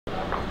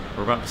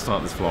We're about to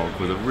start this vlog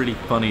with a really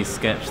funny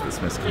sketch that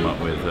Smith's come up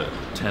with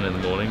at 10 in the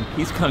morning.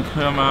 He's going to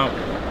come out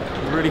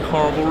with really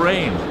horrible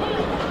rain.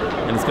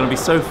 And it's going to be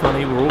so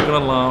funny, we're all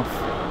going to laugh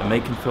and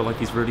make him feel like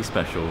he's really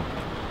special.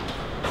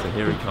 So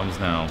here he comes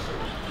now.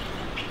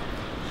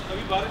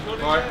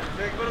 Right.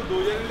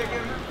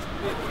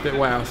 Bit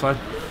wet outside.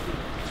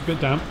 It's a bit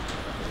damp.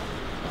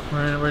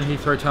 We're in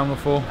Heathrow Terminal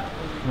 4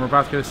 and we're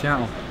about to go to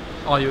Seattle.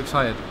 Are you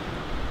excited?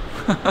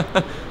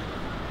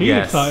 He's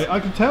excited. I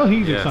can tell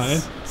he's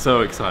excited.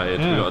 So excited.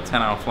 Yeah. We've got a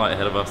 10-hour flight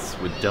ahead of us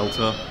with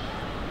Delta.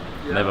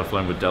 Never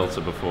flown with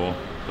Delta before,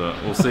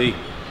 but we'll see.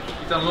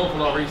 He's done an awful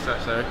lot of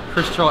research though.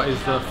 Chris Chart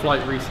is the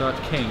flight research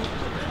king.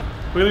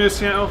 We're going to go to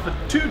Seattle for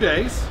 2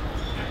 days.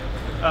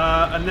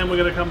 And then we're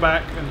going to come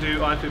back and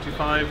do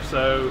I-55.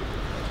 So,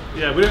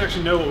 yeah, we don't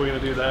actually know what we're going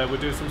to do there. We're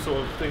doing some sort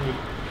of thing with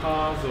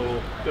cars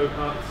or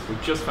go-karts.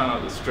 We've just found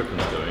out that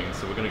Strippin's doing,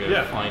 so we're going to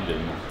go find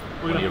him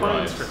when he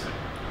arrives.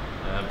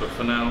 But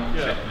for now,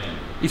 check him in.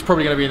 He's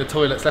probably going to be in the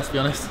toilets, let's be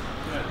honest.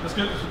 Yeah, let's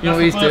go. You know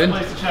what he's doing?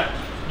 Place to check.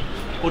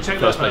 We'll check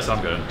First place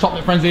I'm going.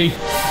 Chocolate frenzy.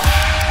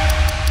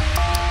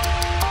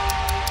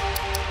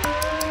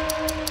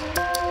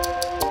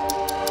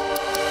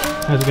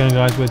 How's it going,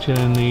 guys? We're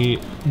chilling in the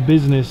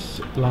business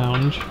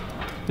lounge.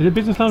 Is it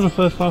business lounge or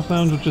first class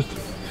lounge or just...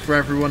 For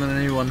everyone and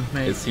anyone,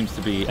 mate. It seems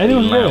to be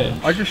anyone a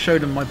lounge. I just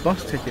showed them my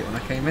bus ticket when I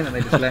came in and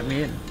they just let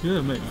me in.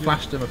 Yeah, mate.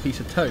 Flashed them a piece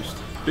of toast.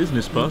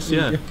 Business bus,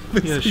 yeah.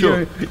 Yeah,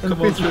 sure.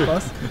 Come on through.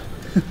 Bus.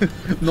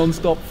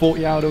 Non-stop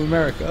 40 hour to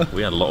America.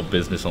 We had a lot of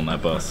business on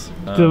that bus.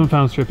 Still haven't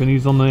found Strippin.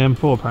 He's on the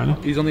M4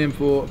 apparently. He's on the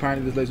M4.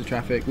 Apparently there's loads of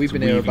traffic. We've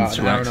been here about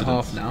an hour and a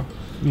half now.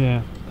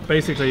 Yeah.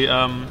 Basically,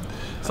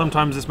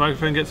 sometimes this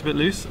microphone gets a bit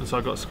loose, and so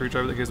I've got a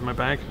screwdriver that goes in my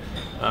bag.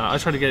 I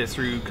tried to get it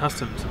through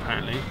customs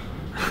apparently,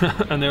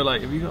 and they were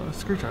like, "Have you got a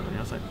screwdriver?" And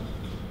I was like,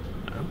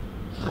 "No.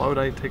 Why would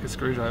I take a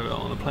screwdriver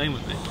on a plane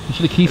with me?" You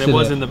should have keyed it. It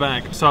was in the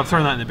bag, so I've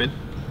thrown that in the bin.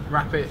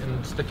 Wrap it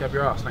and stick it up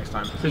your ass next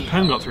time. His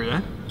pen got through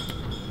there.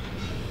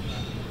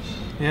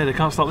 Yeah, they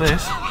can't stop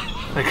this.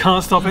 They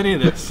can't stop any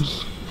of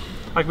this.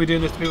 I could be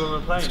doing this to people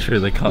on the plane. It's true,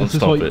 they can't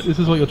stop it. This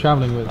is what you're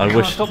travelling with.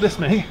 Can't stop this,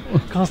 mate.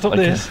 Can't stop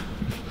this.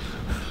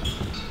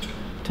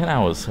 10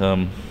 hours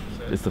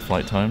is the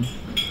flight time.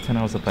 10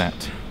 hours of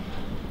that.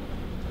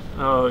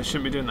 Oh, it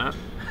shouldn't be doing that.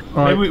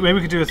 Maybe we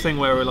could do a thing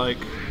where we're like,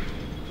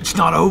 it's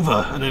not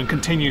over, and then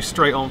continue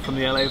straight on from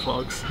the LA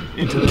vlogs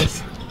into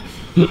this.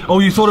 Oh,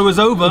 you thought it was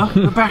over?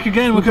 We're back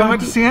again. We're going back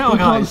to Seattle, guys.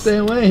 Can't stay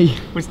away.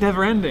 It's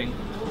never ending.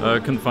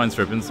 Couldn't find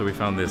Strippin, so we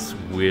found this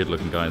weird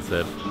looking guy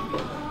instead.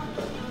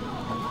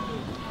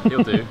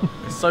 He'll do.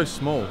 It's so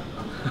small.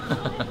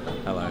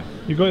 Hello.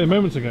 You got it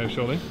moments ago,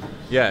 surely?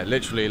 Yeah,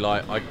 literally,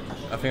 like I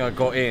think I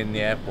got in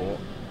the airport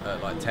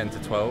at like 10 to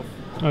 12.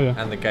 Oh yeah.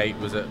 And the gate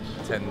was at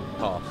 10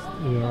 past.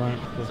 Yeah,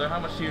 right. So how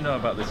much do you know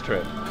about this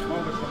trip?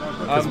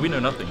 Because we know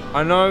nothing.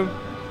 I know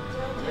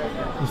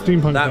the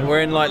steampunk that thing.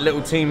 we're in like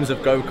little teams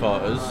of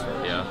go-karters.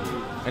 Yeah.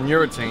 And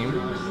you're a team.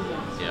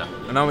 Yeah.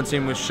 And I'm a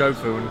team with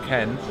Shofu and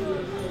Ken.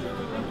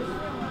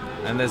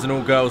 And there's an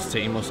all-girls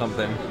team or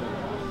something.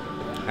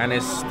 And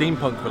it's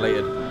steampunk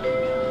related.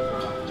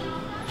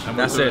 And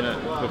that's it.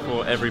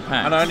 Before every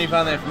pack. And I only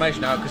found the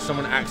information out because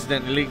someone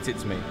accidentally leaked it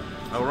to me.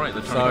 Oh right,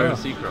 they're trying to keep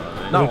a secret,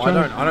 are they? No,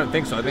 I don't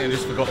think so. I think they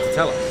just forgot to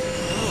tell us.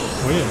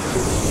 Oh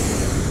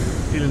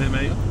yeah. Feeling it,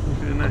 mate.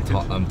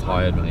 I'm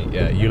tired, mate.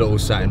 Yeah, you lot all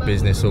sat in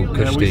business all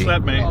cushy. Yeah, we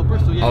slept, mate.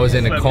 I was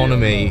in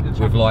economy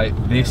with like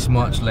this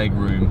much leg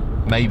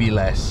room, maybe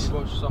less.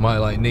 My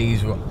like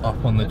knees were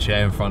up on the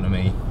chair in front of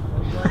me.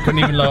 I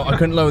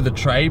couldn't lower the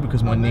tray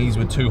because my knees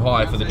were too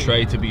high for the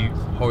tray to be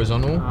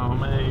horizontal. Oh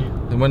mate.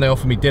 And when they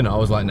offered me dinner, I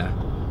was like, nah,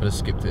 I just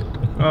skipped it.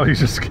 Oh, you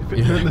just skipped it?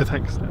 Yeah. No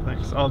thanks, no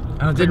thanks.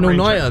 And I did an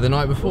all-nighter the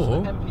night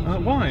before.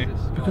 Why?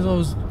 Because I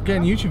was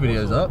getting YouTube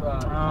videos up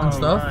and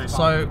stuff. Right.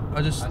 So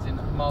I just,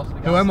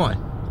 who am I?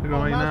 Who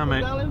are you now,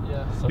 mate?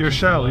 You're a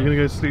shell. You're gonna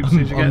go to sleep as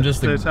soon as you get to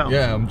the hotel.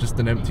 Yeah, I'm just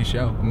an empty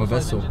shell. I'm a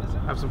vessel.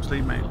 Have some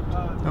sleep, mate.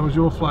 How was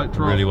your flight,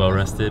 Troy? Really well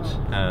rested.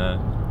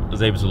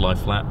 Was able to lie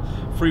flat.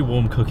 3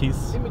 warm cookies.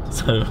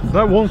 So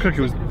that warm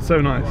cookie was so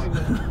nice.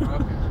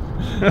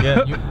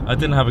 Yeah, I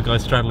didn't have a guy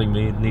straddling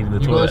me needing the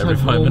toilet every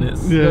 5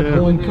 minutes. You had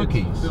warm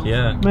cookies?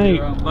 Yeah.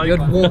 Mate, like, you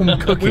had warm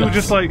cookies? We were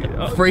just like...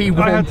 3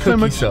 warm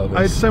cookie servers?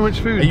 I had so much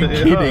food. Are you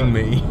kidding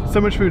me?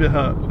 So much food it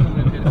hurt.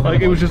 Like,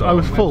 it was just, I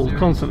was full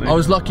constantly. I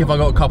was lucky if I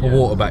got a cup of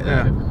water back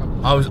there. Yeah.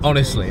 I was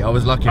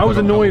lucky. I was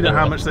annoyed at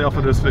how much they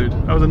offered us food.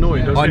 I was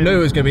annoyed. I knew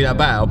it was going to be that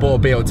bad. I bought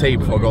a BLT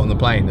before I got on the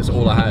plane. That's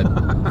all I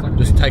had.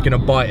 Just taking a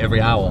bite every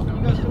hour.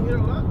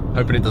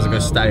 Hoping it doesn't go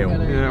stale.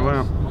 Yeah,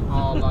 wow.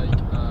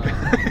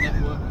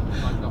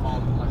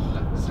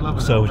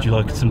 So, would you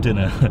like some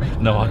dinner?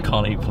 No, I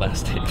can't eat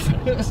plastic.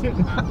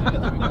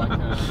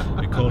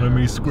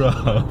 Economy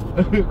scrub.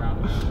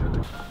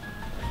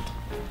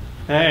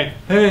 Hey.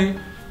 Hey.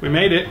 We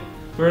made it.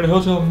 We're in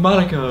Hotel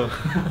Monaco.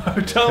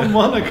 Hotel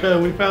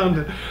Monaco. We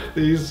found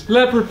these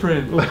leopard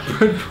print.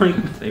 Leopard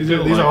print. These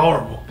are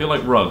horrible. Feel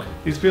like rug.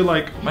 These feel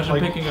like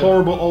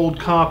horrible old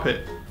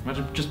carpet.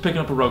 Imagine just picking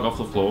up a rug off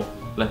the floor,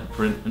 leopard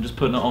print, and just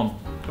putting it on.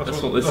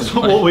 That's what this is. That's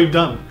what we've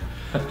done.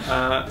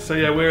 So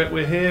yeah,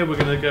 we're here. We're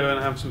gonna go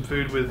and have some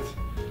food with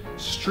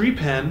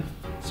Streepen.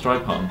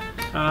 Stripe-on. Me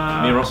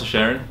and Ross are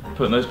sharing,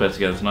 putting those beds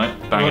together tonight,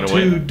 banging Got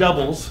away. 2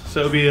 doubles, so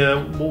it'll be a,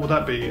 what would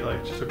that be?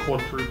 Like just a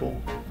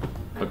quadruple?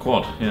 A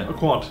quad, yeah. A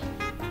quad.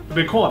 It'll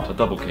be a quad. A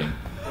double king.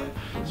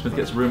 Smith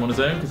gets room on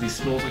his own because he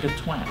snores like a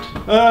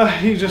twat.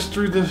 He just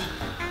drew the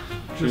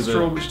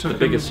straw which took the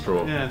biggest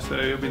straw. Yeah, so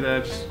he'll be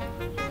there just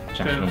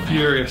Jacking going away.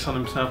 furious on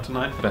himself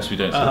tonight. Best we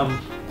don't.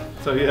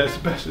 So yeah,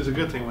 it's a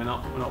good thing we're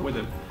not with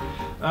him.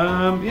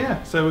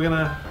 Yeah, so we're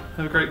gonna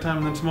have a great time,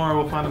 and then tomorrow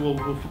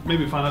we'll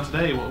maybe find out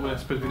today what we're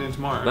supposed to be doing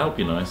tomorrow. That would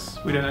be nice.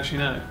 We don't actually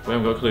know. We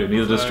haven't got a clue.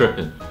 Neither does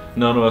Stripping.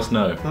 None of us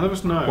know. None of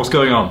us know. What's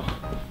going on?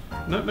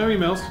 No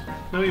emails.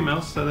 No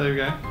emails. So there we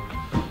go.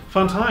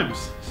 Fun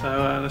times.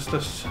 So let's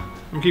just.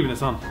 I'm keeping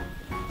this on.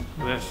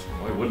 This.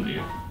 Why wouldn't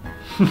you?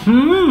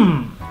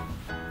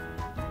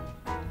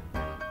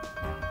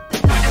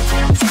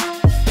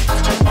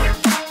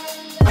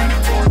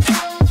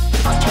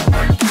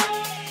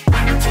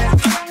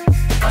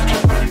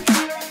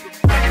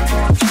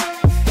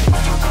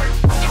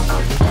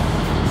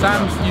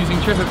 Sam's using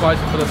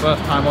TripAdvisor for the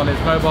first time on his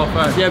mobile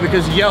phone. Yeah,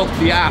 because Yelp,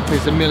 the app,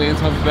 is a million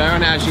times better,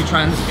 and it actually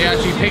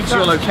picks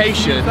your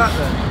location, Use that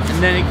then.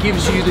 and then it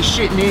gives you the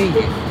shit near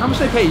you. How much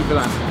they pay you for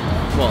that?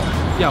 What?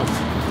 Yelp.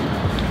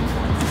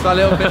 It's that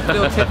little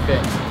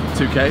tidbit.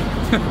 2K?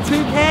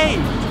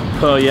 2K!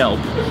 Per Yelp.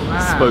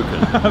 Mad.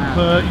 Spoken.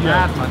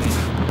 Mad money.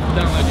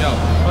 Download Yelp.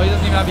 Oh, he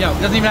doesn't even have Yelp.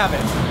 He doesn't even have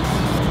it.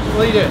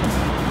 What are you doing?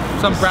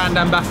 Some brand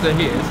ambassador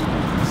he is.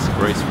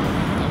 Disgraceful.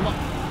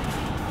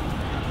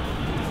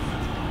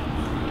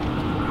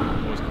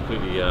 I was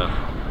completely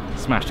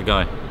smashed a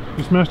guy.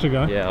 You smashed a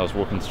guy? Yeah, I was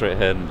walking straight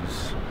ahead and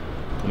was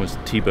almost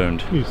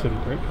T-boned. You silly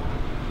prick.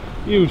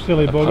 You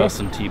silly A bugger.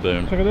 person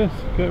T-boned. Look at this.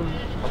 Get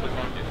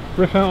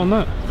riff out on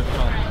that.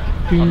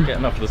 Can't get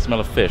enough of the smell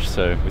of fish,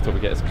 so we thought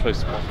we'd get as close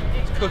as possible.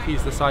 There's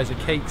cookies the size of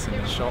cakes in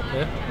this shop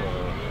here.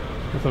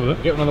 Let's have a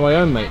look. Get one on the way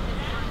home, mate.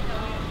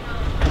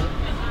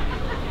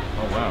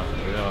 Oh wow,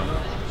 here we are.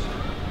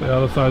 They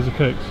are the size of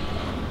cakes.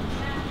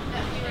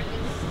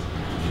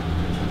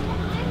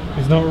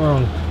 He's not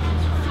wrong.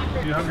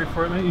 You hungry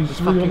for it, mate? You just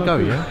really Fucking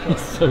want go, that food? yeah?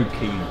 He's so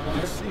keen.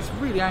 He's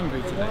really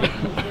angry today.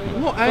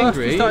 I'm not First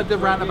angry. he started the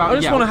rant about I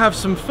just Yelp. want to have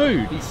some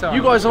food. He's so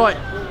You guys like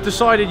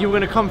decided you were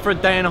going to come for a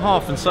day and a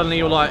half, and suddenly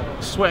you're like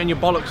sweating your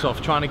bollocks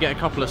off trying to get a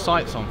couple of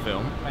sites on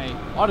film. Mate,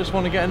 I just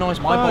want to get a nice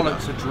my burger.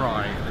 bollocks are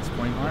dry at this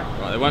point, right?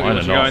 Right, they won't Mine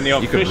let are you go not. in the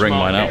old You could fish wring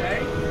mine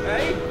market. out.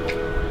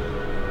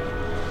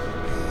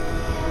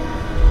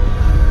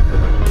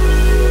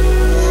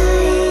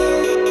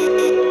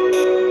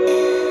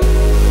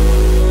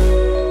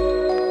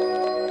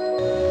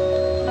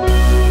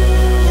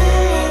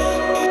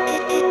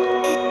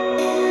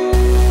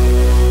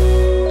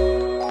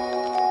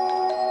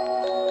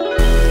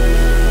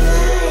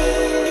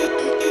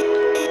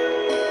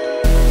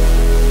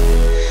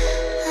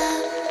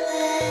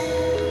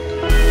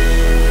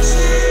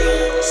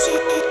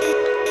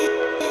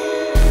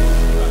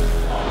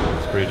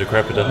 Pretty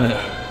decrepit, doesn't it?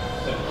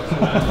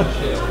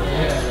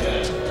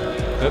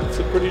 That's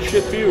a pretty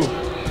shit view.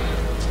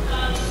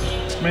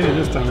 Made it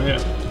this time, yeah.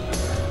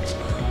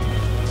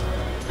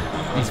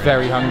 He's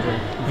very hungry.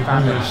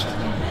 Famished.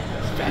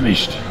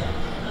 Famished.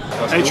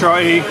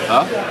 HRE.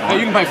 Huh? Hey,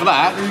 you can pay for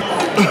that.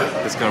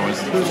 This guy wants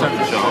to check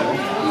the shop.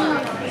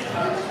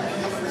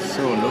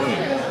 So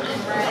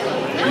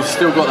annoying. You've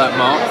still got that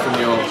mark from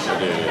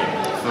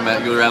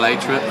your LA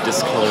trip.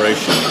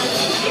 Discoloration.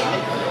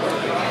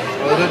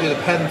 Well, they don't need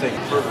a pen thing.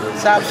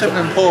 Sam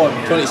Shipman porn.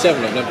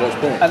 27, I've never watched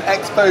porn. An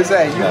expose. You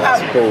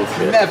have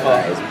Bullshit. never.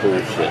 That is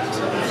bullshit.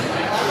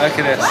 Look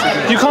at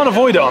this. You can't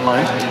avoid it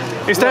online.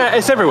 It's there.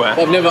 It's everywhere.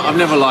 I've never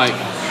like,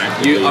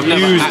 I've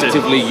never Used it.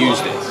 actively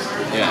used it.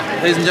 Yeah.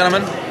 Ladies and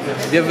gentlemen,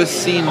 have you ever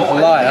seen a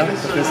liar?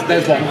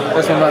 There's one.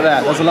 There's one right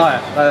there. There's a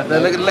liar.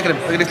 Look at him.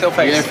 Look at his little I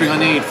face. get everything I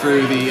need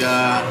through the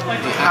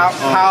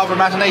Power of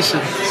imagination.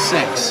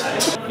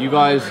 sex. You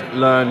guys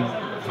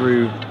learn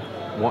through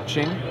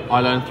watching. I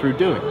learn through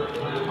doing.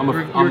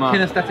 You're a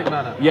kinesthetic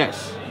learner.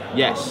 Yes.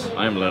 Yes.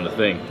 I haven't learned a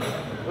thing.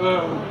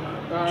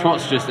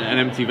 Trot's just an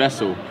empty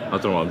vessel. I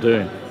don't know what I'm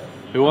doing.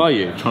 Who are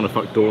you? Trying to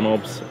fuck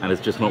doorknobs, and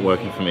it's just not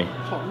working for me.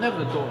 Never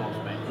the doorknobs,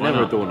 mate. Why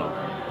Never not? a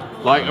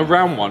doorknob. Like a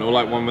round one or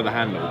like one with a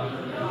handle.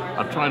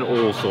 I've tried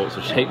all sorts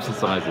of shapes and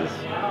sizes.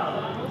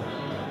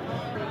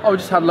 Oh, we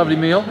just had a lovely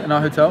meal in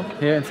our hotel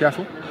here in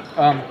Seattle.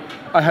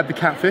 I had the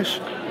catfish.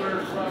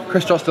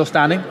 Chris Trot's still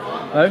standing.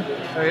 Hello.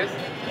 There he is.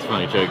 It's a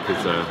funny joke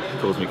because he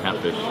calls me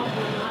catfish.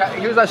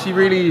 He was actually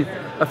really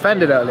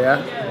offended earlier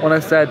when I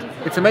said,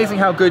 it's amazing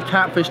how good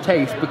catfish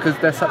taste because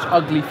they're such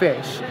ugly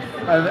fish.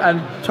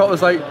 And Trot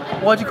was like,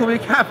 why do you call me a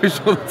catfish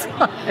all the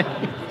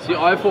time? See,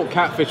 I thought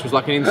catfish was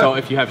like an insult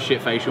if you have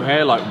shit facial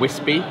hair, like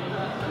wispy.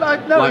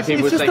 Like, no, Like people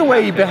it's would just say the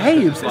way he catfish,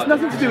 behaves. just It's like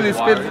nothing to do with his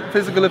wiry.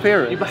 physical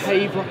appearance. You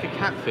behave like a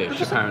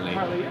catfish, apparently.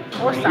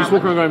 Or You just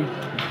walk around going,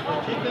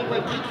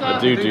 I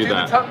do the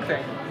that. tongue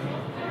thing.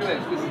 Look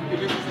at this.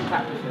 This is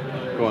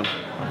catfish. go on. I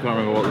can't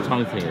remember what the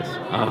tongue thing is.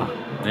 Ah,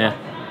 yeah.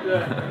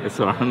 It's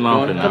alright, I'm Go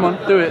laughing on, now. come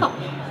on, do it.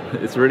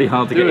 It's really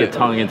hard to get your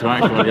tongue into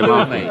action when you're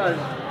laughing.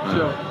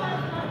 Sure.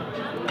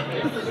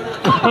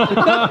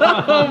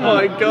 Oh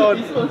my god.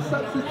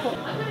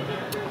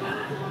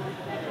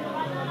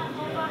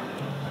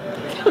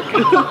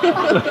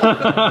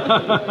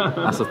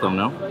 That's a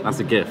thumbnail. That's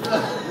a GIF.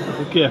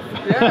 A GIF.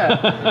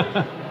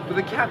 Yeah. But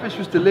the catfish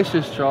was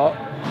delicious, Trot.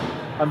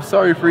 I'm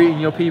sorry for eating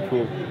your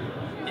people.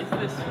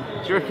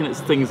 Do you reckon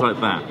it's things like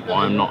that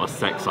why I'm not a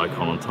sex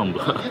icon on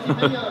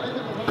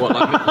Tumblr? What,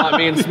 like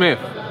me and Smith?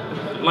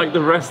 Like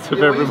the rest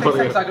of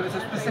everybody.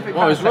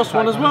 Oh, is Ross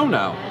one as well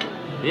now?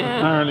 Yeah,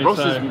 Apparently Ross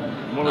so.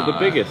 is one of the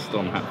biggest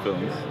on Hat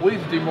Films. We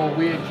need to do more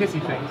weird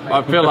kissy things. Mate.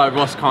 I feel like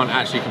Ross can't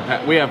actually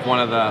compare. We have one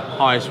of the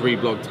highest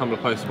reblogged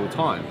Tumblr posts of all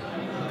time.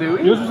 Do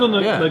we? Yours was on the,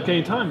 Yeah. the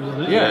Gay Times,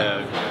 isn't it?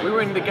 Yeah. We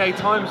were in the Gay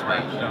Times,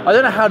 mate. I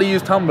don't know how to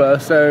use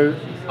Tumblr, so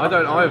I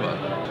don't either.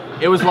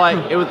 It was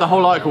like, the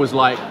whole article was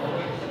like,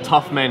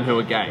 tough men who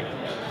are gay.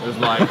 It was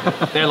like,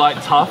 they're like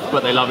tough,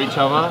 but they love each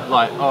other.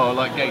 Like, oh,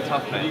 like gay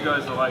tough men. You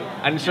guys are like...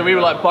 And so we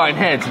were like butting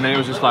heads, and then it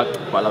was just like,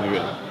 but I love you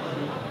really.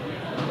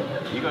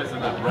 You guys are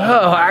the wrong.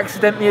 oh,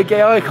 accidentally a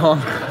gay icon.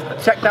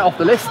 Check that off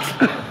the list.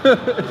 There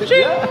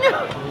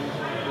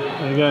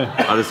you go.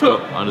 I just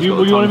got You the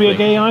want to tongue be a thing.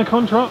 gay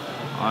icon, Trot?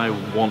 I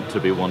want to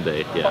be one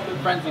day, yeah.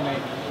 Frenzy, mate.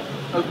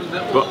 Open the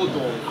But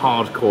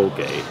hardcore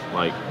gay,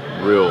 like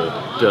real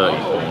dirty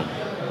porn.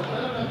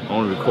 I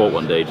want to be caught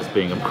one day just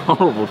being a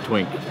horrible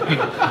twink.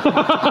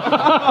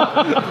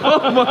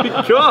 Oh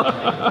my god!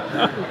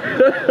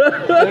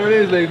 There it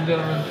is, ladies and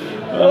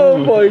gentlemen. Oh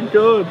my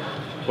god!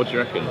 What do you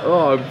reckon?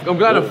 Oh, I'm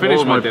glad I What finished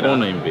would my my dinner. porn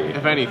name be?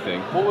 If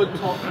anything. What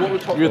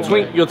would top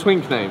Your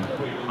twink name.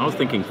 I was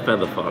thinking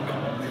Featherfuck.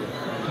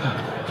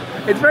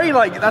 It's very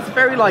like, that's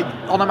very like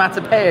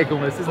onomatopoeic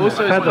almost, isn't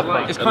Also, it?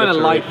 it's kind of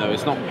light though.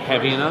 It's not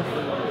heavy enough.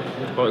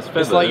 Oh, it's feather.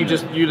 It's like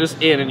isn't you're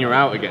just in and you're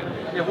out again.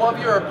 Yeah, what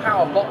if you're a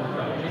power bottom?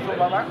 Have you thought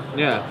about that?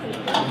 Yeah.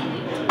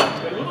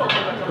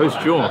 it?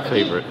 Post your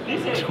favourite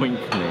twink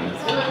names.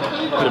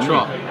 The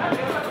Trot.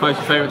 Post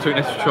your favourite twink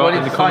next to Trot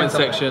in the comment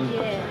section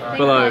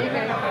below.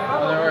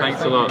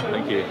 Thanks a lot,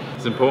 thank you.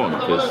 It's important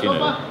because, you know,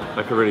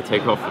 that could really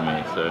take off for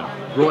me, so...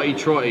 Grotty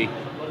Trotty.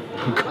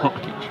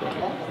 Grotty Trotty.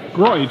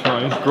 Grotty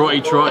try.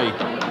 Grotty Trotty.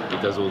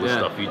 He does all the Yeah.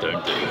 stuff you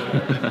don't do.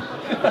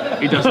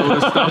 He does all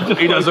the stuff.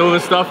 He does all the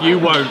stuff you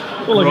won't.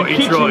 Well, like a Grotty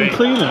kitchen Trotty.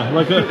 cleaner.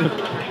 Like a...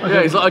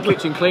 Yeah, he's like a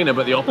kitchen cleaner,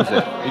 but the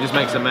opposite. He just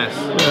makes a mess.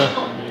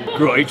 Yeah.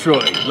 Grotty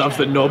Trotty loves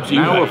the knobs you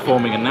Now we're hate.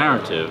 forming a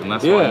narrative, and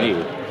that's what I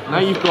need. Now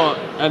you've got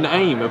an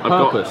aim, a I've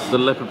purpose. got the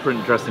leopard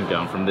print dressing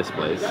gown from this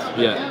place.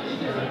 Yeah.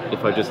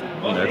 If I just, you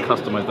know,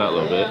 customise that a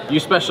little bit. You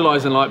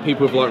specialise in like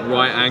people with like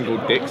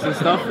right-angled dicks and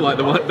stuff, like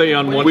the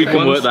unwanted We can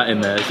ones. work that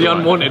in there. it's The all right.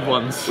 unwanted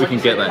ones. We can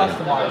get that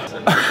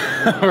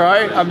in.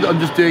 Right? I'm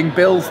just doing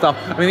bill stuff.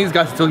 I mean, these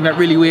guys are talking about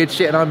really weird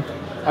shit, and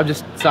I'm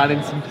just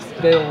signing some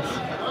bills.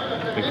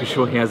 Making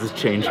sure he has his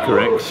change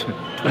correct.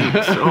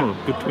 Oh,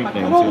 good tweet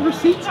name All too.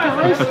 receipts,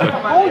 guys.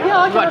 Oh yeah,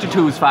 I Got your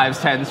 2s, 5s,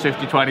 10s,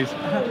 50, 20s.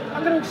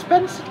 I'm gonna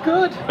expense it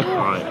good.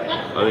 Alright,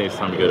 I think it's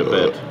time to go to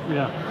bed.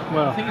 Yeah.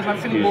 Well, I think I'm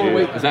feeling more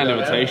awake. Is that an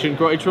invitation,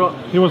 Grotty Trot?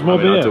 he wants I more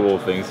mean, I'll do beer. all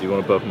things. You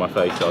want to burp in my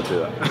face, I'll do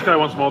that. This guy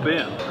wants more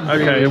beer.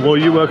 Okay, well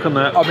you work on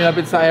that. I mean, I've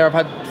been sat here, I've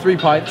had 3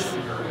 pints,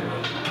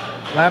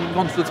 and I haven't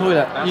gone to the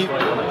toilet. That's why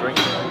you want to drink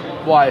it.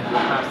 Why?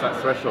 Past that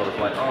threshold of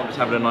like, oh, I'm just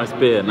having a nice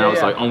beer. Now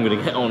it's Yeah. like, I'm going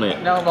to get on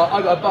it. Now I'm like,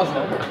 I got a buzz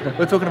on.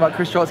 We're talking about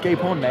Chris Trot's gay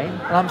porn name,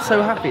 and I'm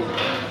so happy. You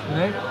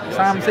know,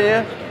 Sam's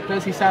here.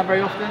 Don't see Sam very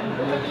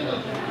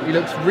often. He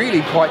looks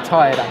really quite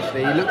tired,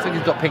 actually. He looks like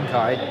he's got pink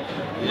eye.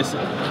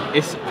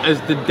 It's as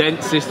the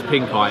densest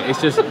pink eye.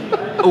 It's just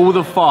all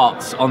the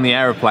farts on the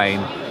aeroplane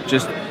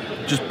just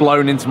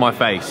blown into my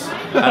face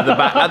at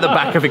the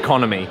back of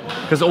economy,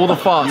 because all the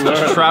farts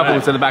just travel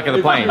to the back of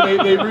the plane.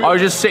 I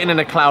was just sitting in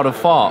a cloud of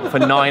fart for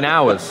 9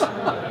 hours.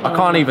 I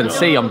can't even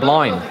see. I'm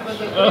blind.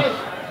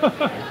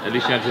 At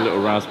least you had your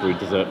little raspberry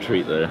dessert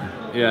treat there.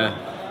 Yeah,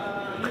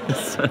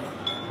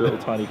 Little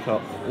tiny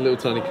cup. a little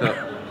tiny cup.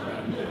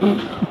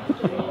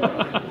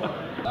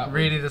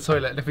 Really, the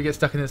toilet. And if we get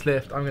stuck in this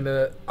lift, I'm going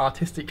to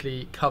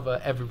artistically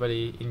cover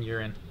everybody in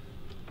urine.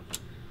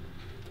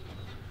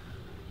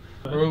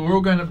 We're all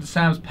going up to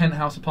Sam's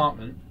penthouse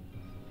apartment.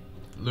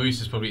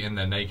 Luis is probably in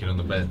there naked on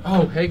the bed.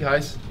 Oh, hey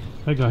guys.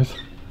 Hey guys,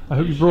 I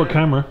hope you brought a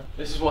camera.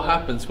 This is what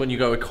happens when you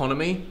go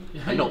economy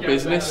and not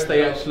business.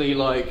 They actually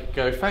like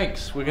go,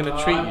 thanks, we're gonna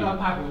treat you. I'm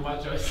happy with my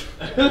choice.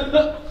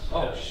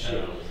 Oh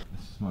shit.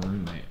 This is my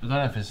roommate. I don't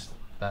know if it's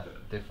that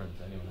different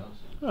to anyone else.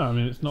 Oh, I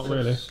mean, it's not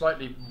really.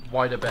 Slightly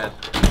wider bed.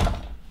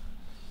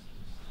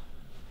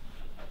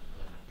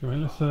 Come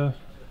on,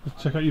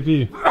 let's check out your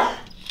view.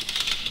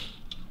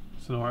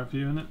 It's an alright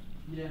view, isn't it?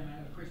 Yeah,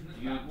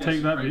 man.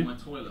 Take that view. My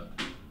toilet.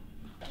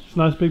 It's a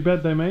nice big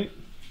bed there, mate.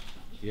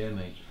 Yeah,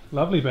 mate.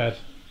 Lovely bed.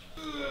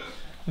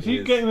 Is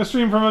he getting the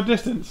stream from a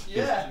distance?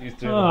 Yeah.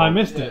 Oh, I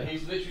missed it.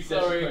 He's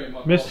literally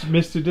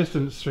Missed your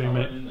distance stream,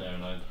 mate. In there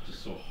and I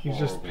just saw He's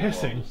just horrible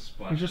pissing.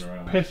 bubbles He's just splashing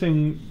around.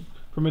 pissing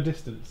from a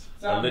distance.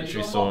 I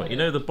literally saw, you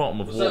know, the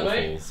bottom of that,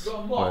 mate? waterfalls You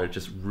got a mop? where it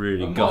just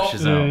really A mop?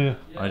 gushes Yeah, out. yeah.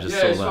 I just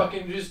Yeah, saw it's that.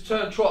 fucking just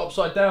turn trot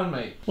upside down,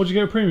 mate. What'd you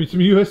get a premium? Some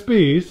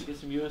USBs? Get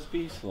some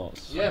USB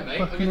slots. Yeah, mate.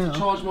 I Fucking get to hell.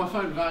 charge my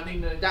phone without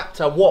needing an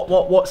adapter.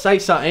 What? Say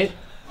something.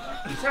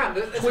 Sam,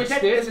 Twist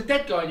it. there's a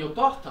dead guy in your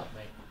bathtub,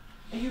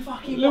 mate. Are you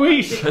fucking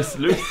Luis! That's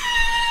loose.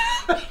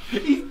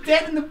 He's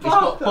dead in the He's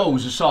got bathtub.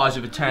 balls the size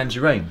of a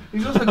tangerine.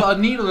 He's also got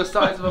a needle the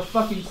size of a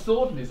fucking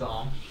sword in his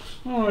arm.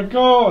 Oh my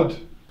god!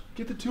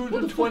 Get the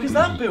What the 220. fuck is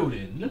that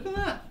building? Look at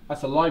that.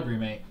 That's a library,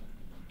 mate.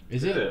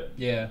 Is it?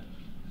 Yeah.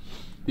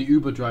 The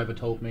Uber driver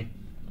told me.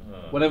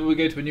 Whenever we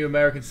go to a new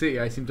American city,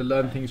 I seem to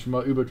learn things from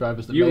our Uber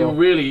drivers that You may were or-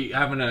 really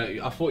having a.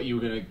 I thought you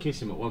were going to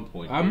kiss him at one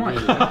point. I might.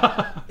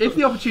 Really. If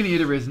the opportunity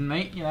had arisen,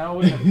 mate, you know, I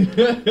wouldn't.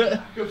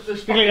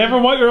 Quickly,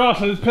 everyone wipe your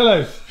arse on his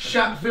pillows!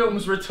 Shat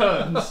Films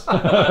returns.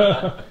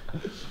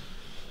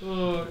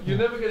 Oh, you're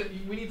never gonna.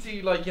 We need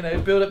to, like, you know,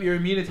 build up your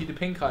immunity to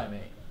pink eye,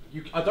 mate.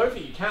 I don't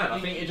think you can. I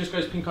think it just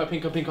goes pink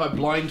eye,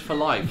 blind for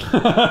life.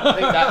 I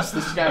think that's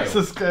the scale. That's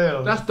the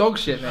scale. That's dog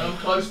shit, I'm mate.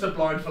 close to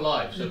blind for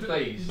life, so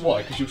please.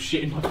 Why? Because you'll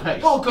shit in my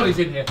face. Oh god, he's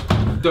in here.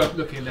 Don't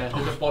look in there.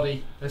 There's a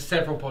body. There's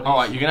several bodies.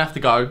 Alright, you're going to have to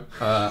go.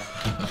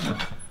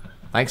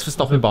 Thanks for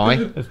stopping by.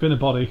 There's been a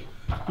body.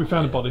 We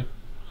found a body.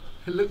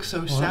 It looks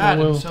so I sad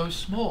will. and so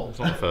small. It's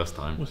not the first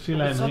time. We'll see you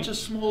later, It's mate. such a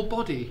small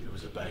body. It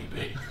was a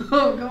baby.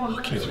 Oh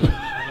god.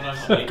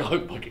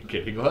 Go fucking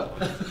kidding, what?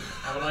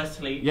 Have a nice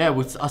sleep. Yeah,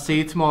 I'll see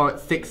you tomorrow at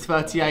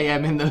 6:30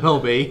 AM in the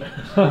lobby.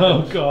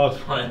 Oh god.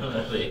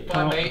 Finally.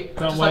 Bye, mate.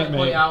 Don't Just wait, like to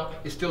point mate. out,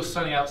 it's still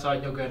sunny outside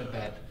and you're going to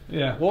bed.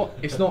 Yeah. What?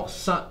 It's not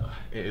sun.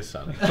 It is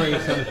sunny.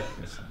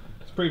 It's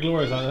pretty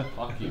glorious out there.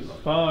 Fuck you,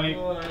 lot. Bye.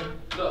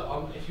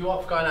 Look, if you're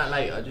up for going out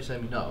later, just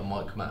let me know. I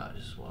might come out.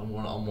 I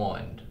want to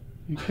unwind.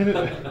 You kidding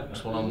me?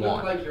 Just want to look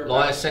unwind. like you're Light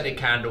a about- scented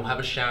candle, have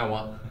a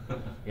shower.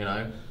 You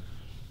know,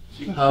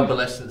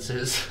 herbal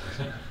essences.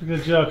 We're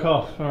gonna jerk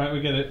off. Alright, we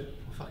get it.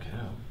 Fucking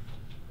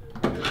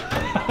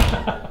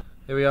hell.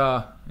 Here we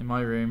are in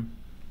my room.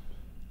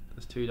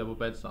 There's 2 double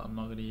beds that I'm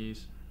not going to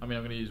use. I mean,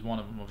 I'm going to use one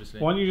of them, obviously.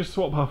 Why don't you just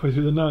swap halfway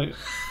through the night?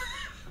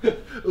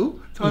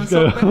 Ooh, time Let's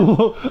go. to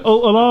stop.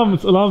 Oh,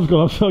 alarm's gone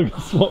off, so I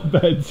can swap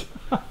beds.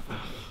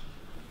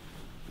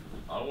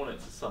 I want it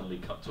to suddenly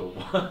cut to a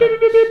one. Beep, beep,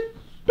 beep, beep.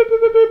 Beep,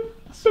 beep, beep, beep.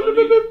 Beep, beep,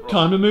 beep, beep.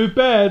 Time to move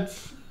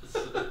beds.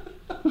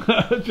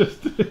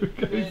 Just here we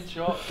go. Go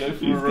for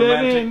He's a dead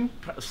romantic,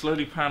 in.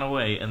 slowly pan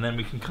away, and then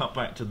we can cut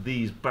back to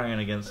these banging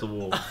against the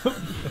wall.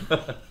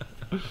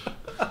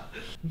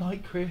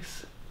 Night,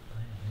 Chris.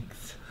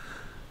 Thanks.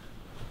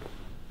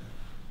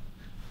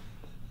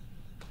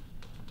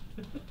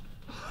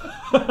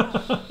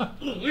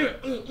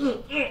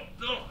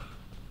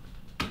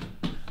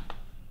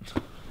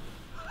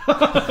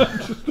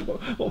 Just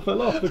what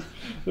fell off?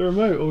 The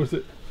remote, or was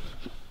it?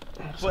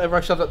 Whatever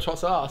I shoved up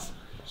Trot's ass.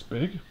 It's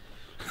big.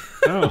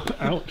 Ow,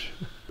 ouch.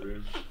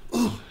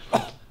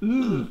 Ooh.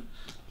 You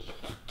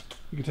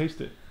can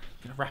taste it.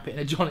 Gonna wrap it in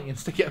a Johnny and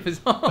stick it up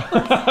his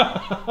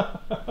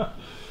arse.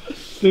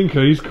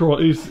 Stinker, he's got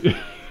the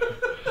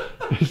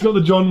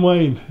John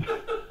Wayne.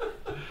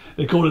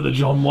 They call it the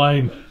John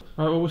Wayne.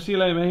 Right, well, we'll see you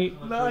later,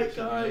 mate. Night,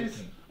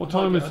 guys. What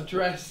time is? I'm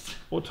dressed.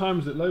 What time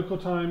is it? Local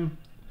time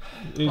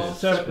is Oh,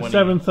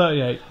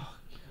 7:38.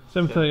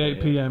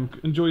 7:38 p.m.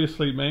 Enjoy your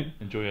sleep, mate.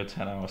 Enjoy your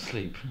 10-hour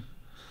sleep.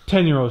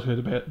 10-year-olds go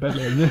to bed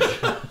later than this.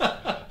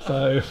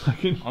 So I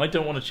can. I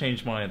don't want to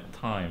change my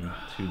time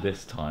to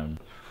this time.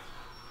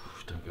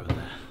 Don't go in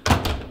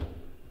there.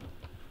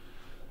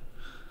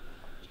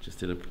 Just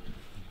did a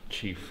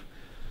chief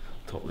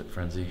top lip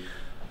frenzy.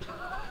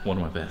 One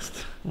of my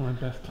best. Oh, my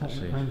best top lip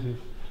Actually, frenzy.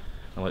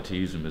 I like to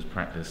use them as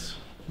practice.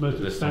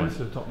 Most This time,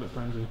 expensive top lip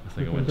frenzy. I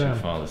think I went Going too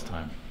down. far this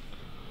time.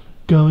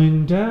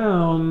 Going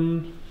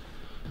down.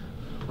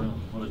 Well,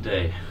 what a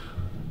day.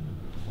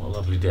 What a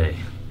lovely day.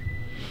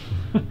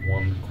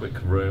 One quick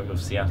roam of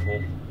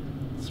Seattle,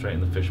 straight in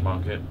the fish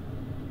market.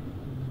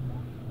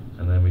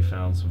 And then we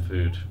found some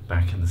food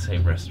back in the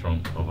same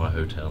restaurant of our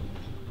hotel.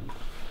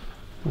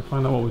 We'll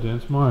find out what we're doing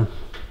tomorrow.